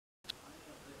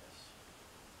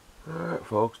Alright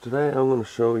folks, today I'm going to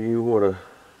show you what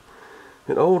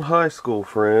an old high school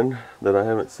friend that I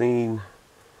haven't seen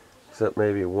except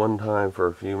maybe one time for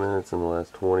a few minutes in the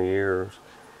last 20 years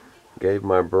gave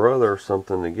my brother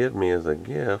something to give me as a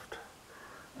gift.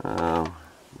 The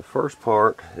first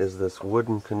part is this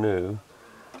wooden canoe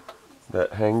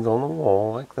that hangs on the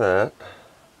wall like that.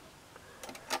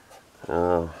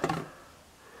 And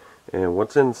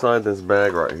what's inside this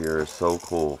bag right here is so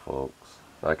cool, folks.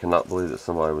 I cannot believe that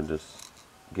somebody would just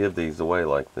give these away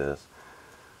like this,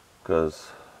 because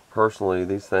personally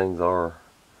these things are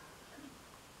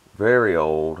very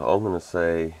old. I'm going to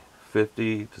say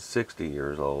 50 to 60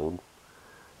 years old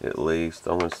at least.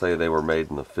 I'm going to say they were made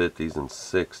in the 50s and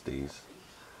 60s.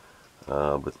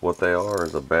 But what they are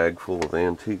is a bag full of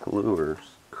antique lures,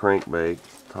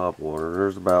 crankbaits, topwater.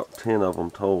 There's about 10 of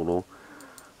them total.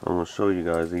 I'm going to show you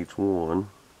guys each one.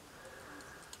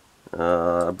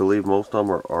 I believe most of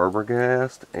them are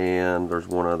Arbogast, and there's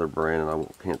one other brand, and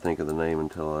I can't think of the name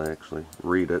until I actually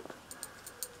read it.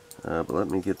 But let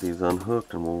me get these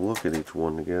unhooked and we'll look at each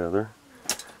one together.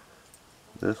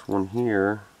 This one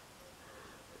here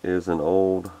is an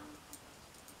old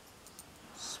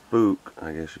spook,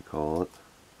 I guess you call it,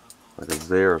 like a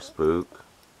Zara spook.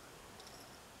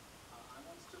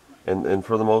 And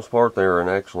for the most part they're in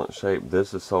excellent shape.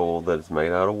 This is so old that it's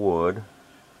made out of wood,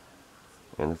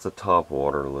 and it's a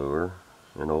topwater lure,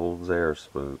 an old Zara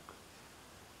spook,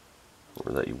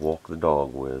 or that you walk the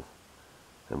dog with.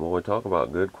 And boy, talk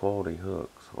about good quality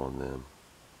hooks on them.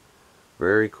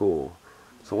 Very cool.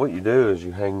 So what you do is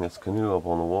you hang this canoe up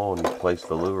on the wall and you place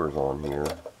the lures on here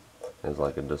as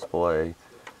like a display.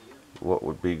 What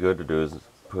would be good to do is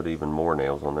put even more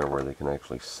nails on there where they can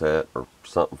actually set, or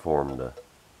something for them to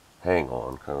hang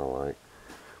on, kind of like.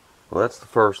 Well, that's the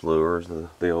first lure, is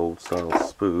the old style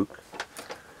spook.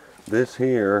 This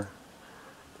here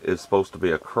is supposed to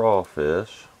be a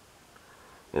crawfish,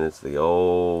 and it's the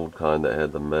old kind that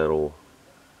had the metal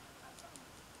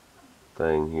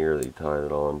thing here that you tied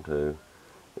it on to.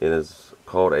 It is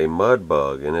called a mud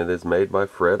bug, and it is made by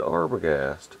Fred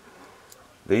Arbogast.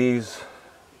 These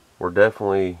were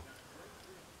definitely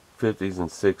 50s and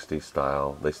 60s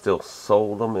style. They still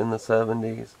sold them in the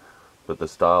 70s, but the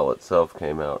style itself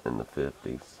came out in the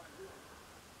 50s.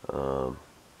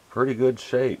 Pretty good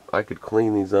shape. I could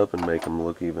clean these up and make them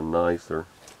look even nicer.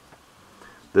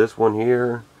 This one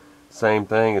here, same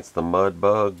thing. It's the mud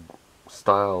bug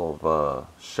style of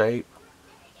shape,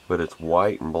 but it's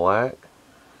white and black.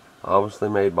 Obviously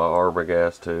made by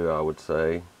Arbogast too, I would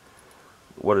say.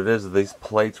 What it is, these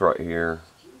plates right here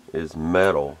is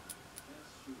metal,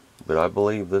 but I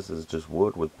believe this is just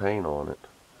wood with paint on it.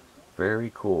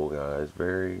 Very cool, guys.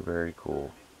 Very, very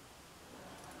cool.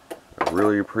 I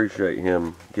really appreciate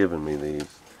him giving me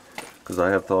these, because I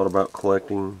have thought about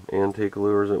collecting antique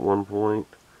lures at one point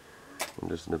and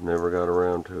just have never got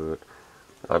around to it.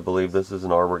 I believe this is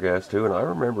an Arbogast too, and I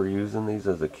remember using these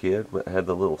as a kid, but it had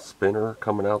the little spinner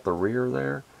coming out the rear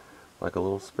there, like a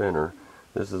little spinner.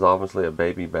 This is obviously a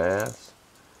baby bass.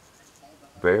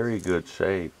 Very good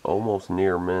shape, almost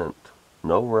near mint.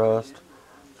 No rust.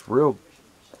 It's real.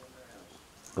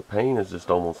 The paint is just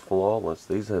almost flawless.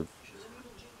 These have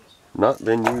not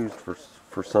been used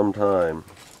for some time.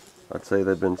 I'd say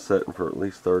they've been sitting for at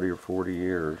least 30 or 40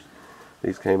 years.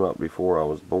 These came out before I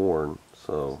was born,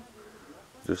 so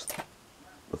just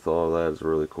the thought of that is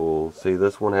really cool. See,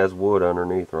 this one has wood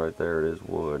underneath right there. It is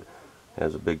wood. It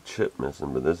has a big chip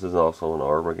missing, but this is also an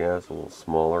Arbogast, a little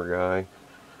smaller guy.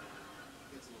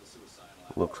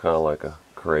 Looks kind of like a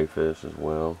crayfish as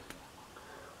well.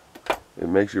 It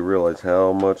makes you realize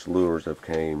how much lures have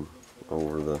came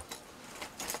over the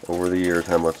years,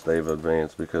 how much they've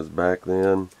advanced, because back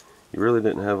then you really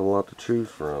didn't have a lot to choose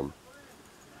from,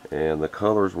 and the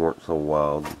colors weren't so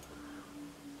wild.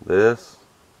 This,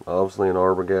 obviously an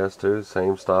Arbogast too,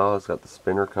 same style. It's got the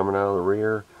spinner coming out of the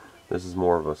rear. This is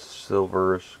more of a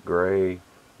silverish gray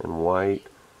and white.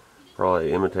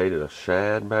 Probably imitated a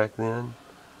shad back then.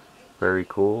 Very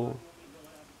cool.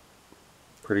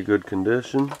 Pretty good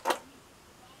condition.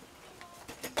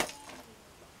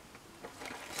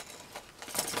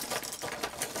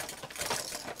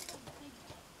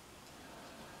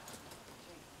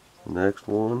 Next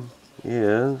one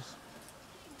is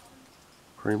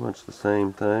pretty much the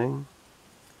same thing.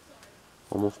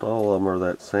 Almost all of them are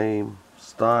that same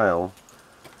style,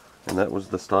 and that was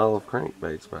the style of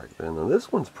crankbaits back then. Now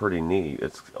this one's pretty neat.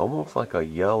 It's almost like a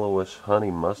yellowish honey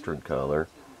mustard color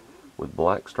with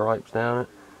black stripes down it.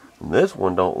 And this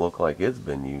one don't look like it's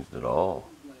been used at all.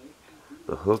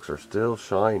 The hooks are still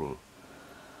shiny.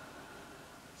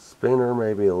 Spinner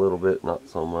maybe a little bit, not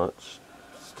so much.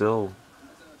 Still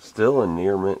Still in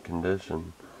near mint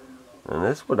condition. And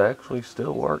this would actually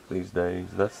still work these days.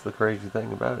 That's the crazy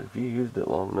thing about it. If you used it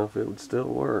long enough, it would still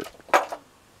work.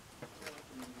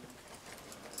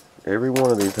 Every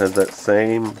one of these has that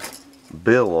same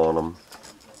bill on them,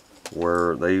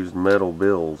 where they use metal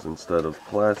bills instead of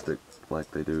plastic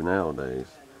like they do nowadays.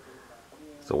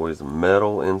 It's always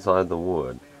metal inside the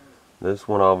wood. This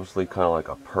one obviously kind of like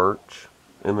a perch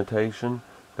imitation.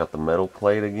 Got the metal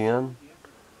plate again,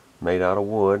 made out of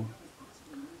wood,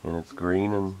 and it's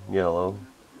green and yellow,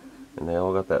 and they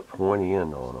all got that pointy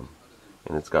end on them.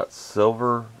 And it's got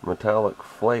silver metallic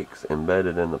flakes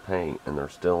embedded in the paint, and they're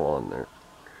still on there.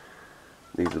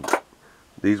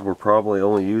 These were probably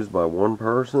only used by one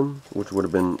person, which would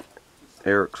have been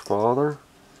Eric's father,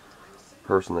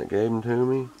 person that gave them to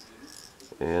me.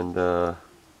 And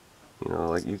you know,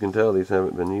 like you can tell, these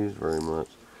haven't been used very much.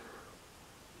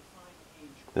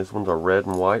 This one's a red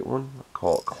and white one. I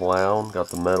call it Clown. Got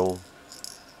the metal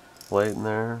plate in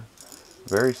there.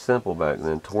 Very simple back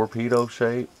then. Torpedo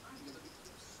shape.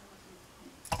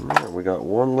 Yeah, we got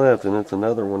one left, and it's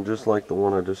another one just like the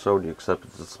one I just showed you, except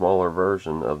it's a smaller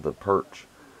version of the perch.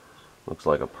 Looks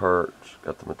like a perch.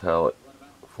 Got the metallic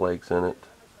flakes in it.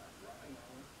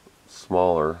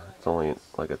 Smaller. It's only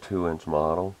like a 2-inch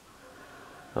model.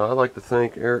 I'd like to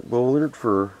thank Eric Bullard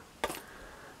for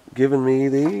giving me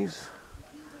these.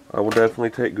 I will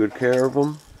definitely take good care of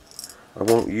them. I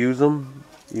won't use them.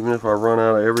 Even if I run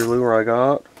out of every lure I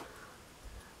got,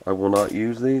 I will not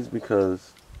use these,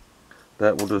 because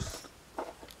that will just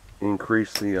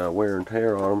increase the wear and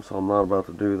tear on them, so I'm not about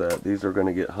to do that. These are going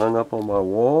to get hung up on my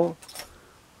wall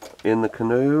in the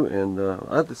canoe, and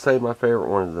I have to say my favorite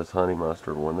one is this honey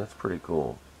mustard one. That's pretty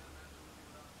cool.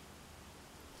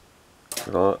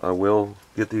 But I will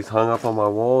get these hung up on my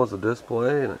wall as a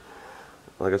display, and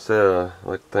like I said, I'd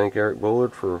like to thank Eric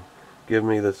Bullard for giving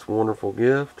me this wonderful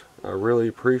gift. I really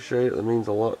appreciate it. It means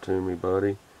a lot to me,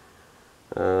 buddy.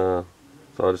 So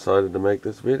I decided to make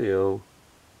this video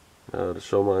to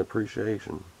show my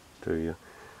appreciation to you.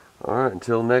 Alright,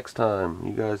 until next time,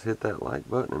 you guys hit that like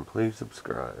button and please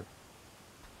subscribe.